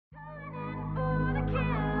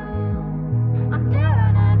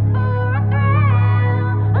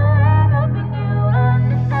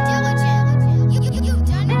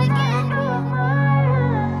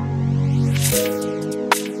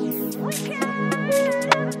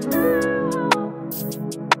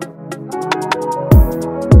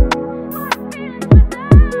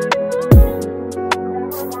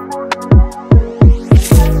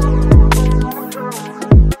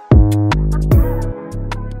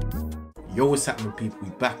Yo, what's happening, people? We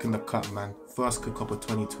back in the cut, man. First cook up of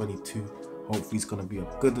 2022. Hopefully it's gonna be a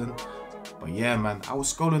good one. But yeah, man, I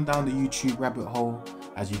was scrolling down the YouTube rabbit hole,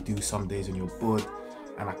 as you do some days when you're bored,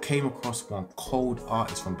 and I came across one cold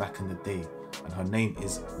artist from back in the day, and her name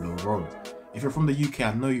is Laurel. If you're from the UK,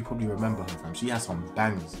 I know you probably remember her, fam. She has some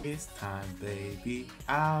bangers. This time, baby,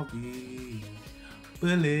 I'll be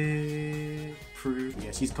bulletproof.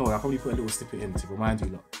 Yeah, she's cold. I'll probably put a little snippet in to remind you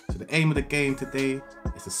lot. So the aim of the game today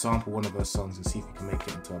is to sample one of her songs and see if we can make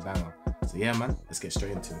it into a banger. So yeah, man, let's get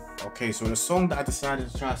straight into it. Okay, so the song that I decided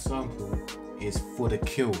to try to sample is For the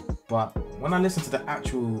Kill. But when I listened to the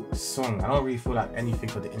actual song, I don't really feel like anything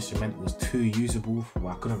of the instrumental was too usable.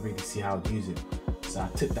 Well, I couldn't really see how to use it. So I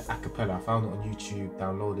took the acapella, I found it on YouTube,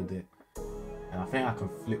 downloaded it, and I think I can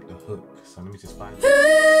flip the hook. So let me just find it.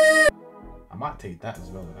 I might take that as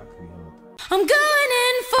well, that could be hard. I'm going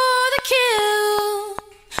in for the kill.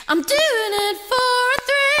 I'm doing it for a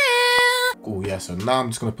thrill. Cool, yeah, so now I'm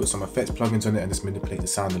just gonna put some effects plugins on it and just manipulate the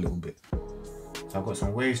sound a little bit. So I've got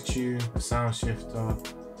some waves tune, a sound shifter,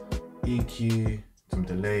 EQ, some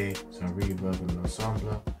delay, some reverb and an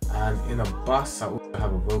ensembler. And in a bus, I also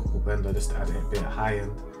have a vocal bender just to add it a bit high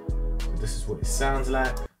end. So this is what it sounds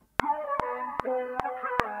like.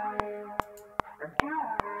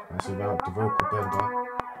 That's about the vocal bender.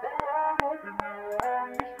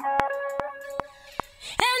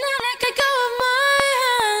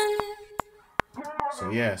 So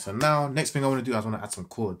yeah, so now next thing I want to do is I want to add some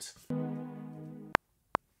chords.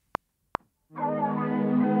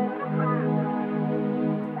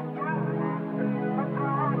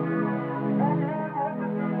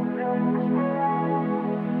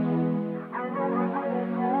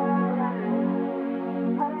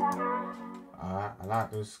 Alright, I like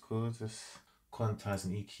those chords, just quantize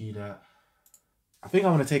and EQ that. I think I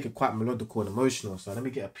want to take it quite melodical and emotional, so let me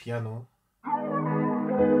get a piano.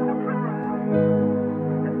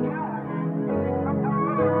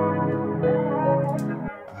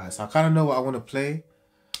 So I kind of know what I want to play.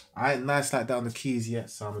 I ain't nice like that on the keys yet,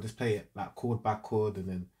 so I'm gonna just play it like chord by chord and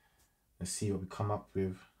then let's see what we come up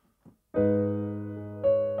with.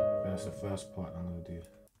 That's the first part I'm gonna do.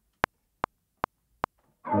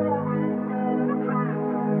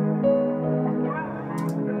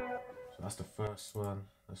 So that's the first one.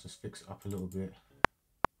 Let's just fix it up a little bit.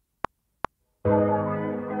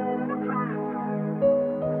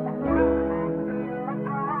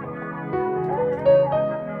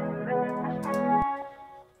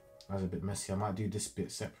 That's a bit messy. I might do this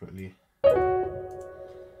bit separately. But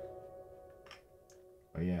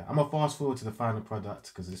yeah, I'm gonna fast forward to the final product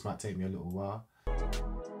because this might take me a little while.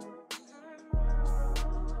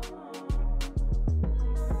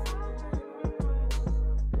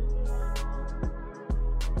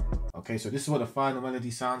 Okay, so this is what the final melody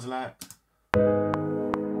sounds like.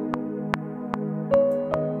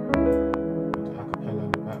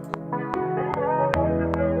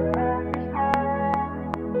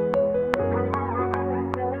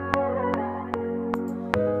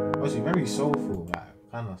 Obviously very soulful,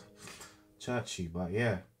 like kind of churchy, but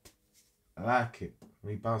yeah, I like it.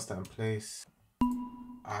 Let me bounce that in place.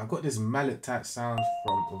 I've got this mallet type sound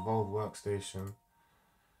from Evolve Workstation.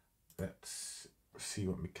 Let's see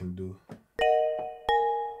what we can do.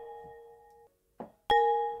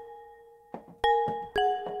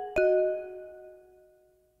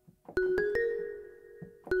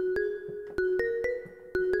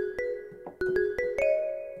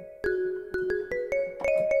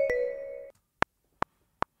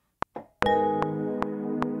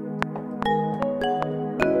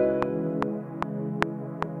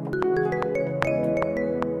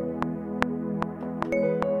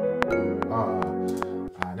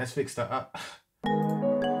 Let's fix that up.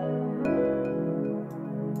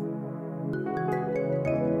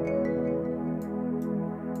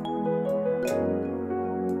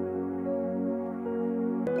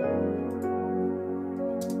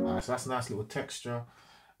 Alright, so that's a nice little texture,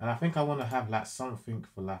 and I think I want to have like something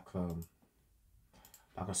for like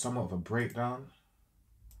a somewhat of a breakdown.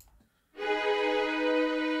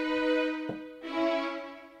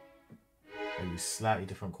 Maybe slightly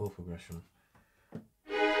different chord progression.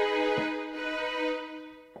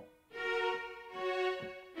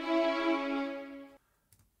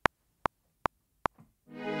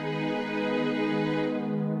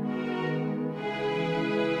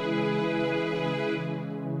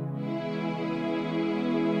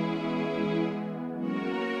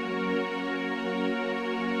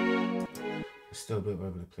 It's still a bit all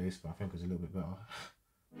over the place, but I think it's a little bit better.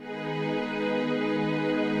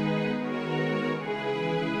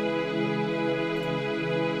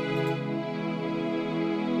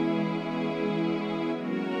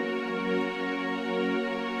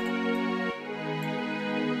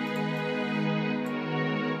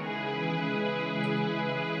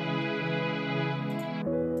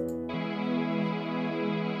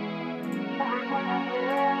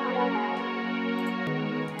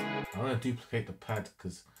 want to duplicate the pad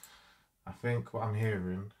because I think what I'm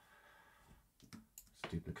hearing.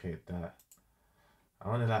 Let's duplicate that. I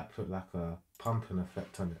want to like put like a pumping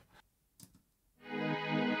effect on it.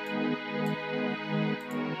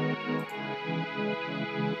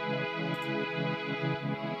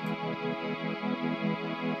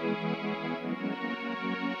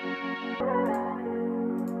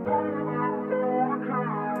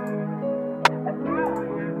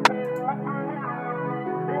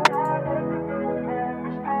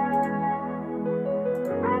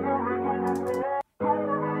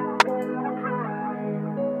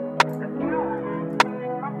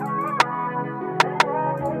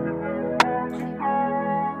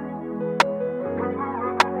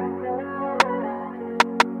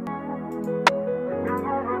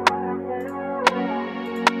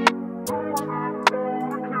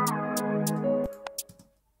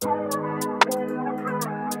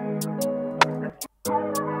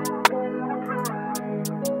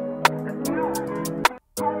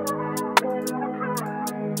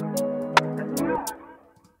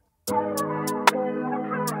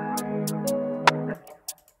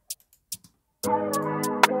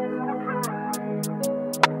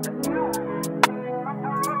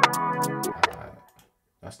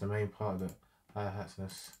 That's the main part of the hi-hats. Yeah,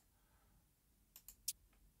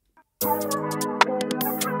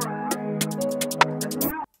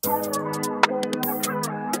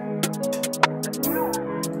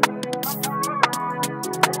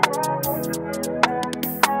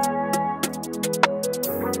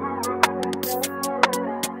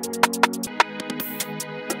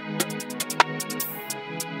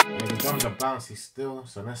 the drums are bouncy still,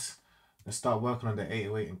 so let's start working on the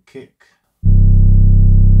 808 and kick.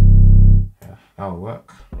 Yeah, that'll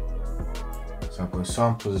work. So I've got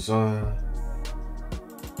sample zone.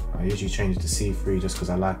 I usually change it to C3 just because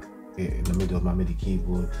I like it in the middle of my MIDI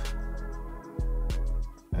keyboard.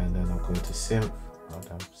 And then I'll go to synth.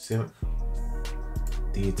 Synth.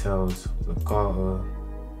 Details, legato.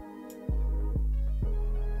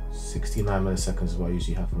 69 milliseconds is what I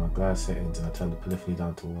usually have for my glide settings, and I turn the polyphony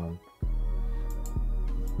down to 1.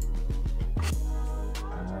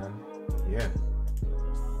 And yeah.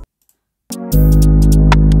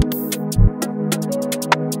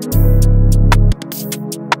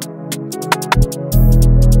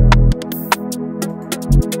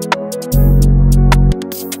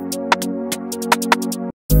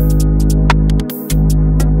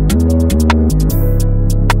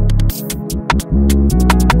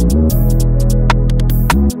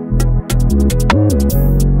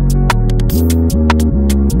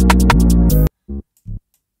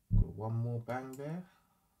 Bang there,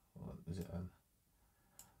 or is it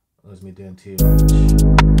or is me doing too much?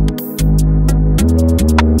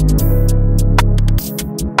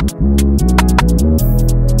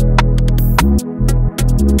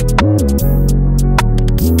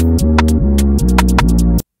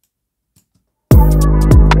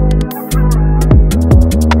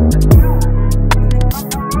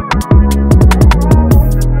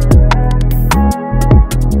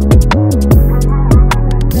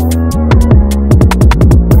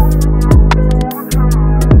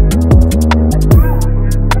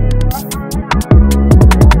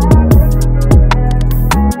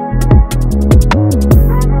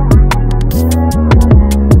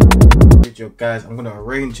 Guys, I'm gonna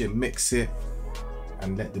arrange it, mix it,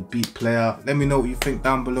 and let the beat play out. Let me know what you think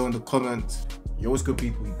down below in the comments. You're always good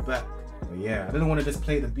people, we back. But yeah, I didn't want to just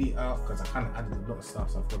play the beat out because I kind of added a lot of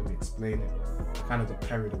stuff, so I thought I'd explain it. I kind of got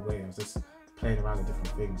carried away. I was just playing around with different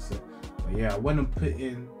things. So, but yeah, I went and put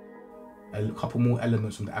in a couple more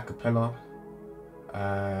elements from the acapella,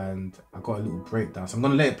 and I got a little breakdown. So I'm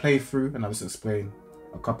gonna let it play through, and I'll just explain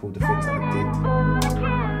a couple of the things that I did.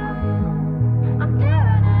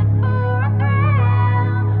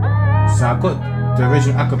 So I got the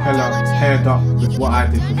original acapella paired up with what I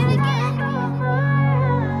did before. I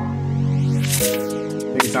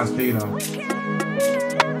think it sounds cleaner.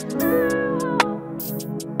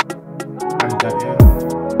 And that, yeah.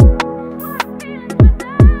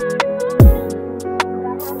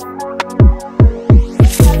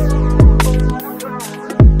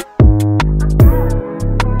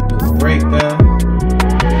 Little break there.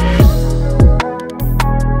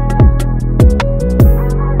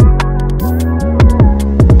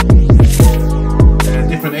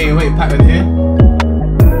 Pattern here.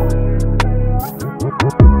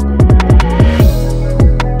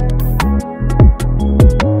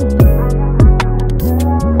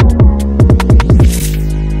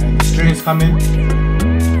 And the strings come in.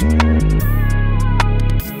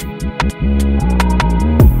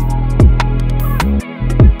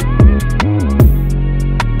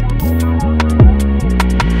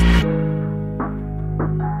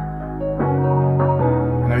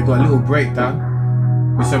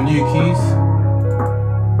 breakdown with some new keys.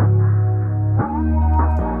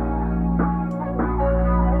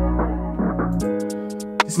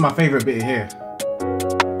 This is my favorite bit here.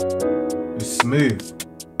 It's smooth.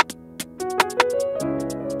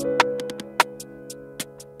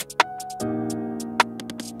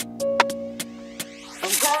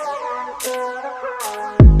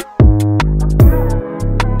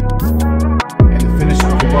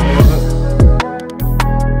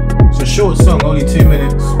 Short song, only 2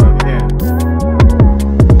 minutes, but yeah.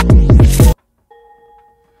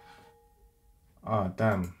 Oh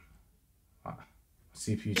damn.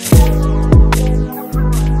 CPU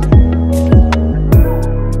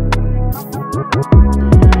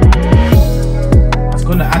I was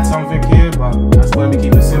gonna add something here, but that's why we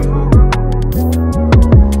keep it simple.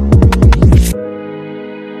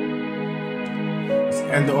 Let's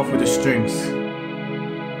end it off with the strings.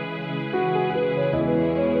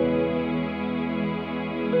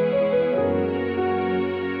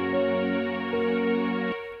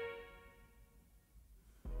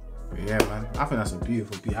 Yeah, man, I think that's a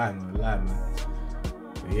beautiful beat. I ain't gonna lie, man.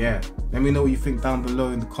 But yeah, let me know what you think down below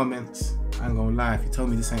in the comments. I ain't gonna lie, if you tell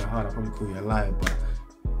me this ain't hard, I'll probably call you a liar, but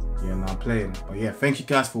yeah, no, I'm playing. But yeah, thank you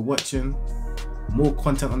guys for watching. More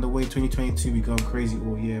content on the way. 2022, we going crazy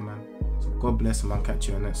all year, man. So God bless, and I'll catch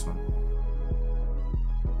you on the next one.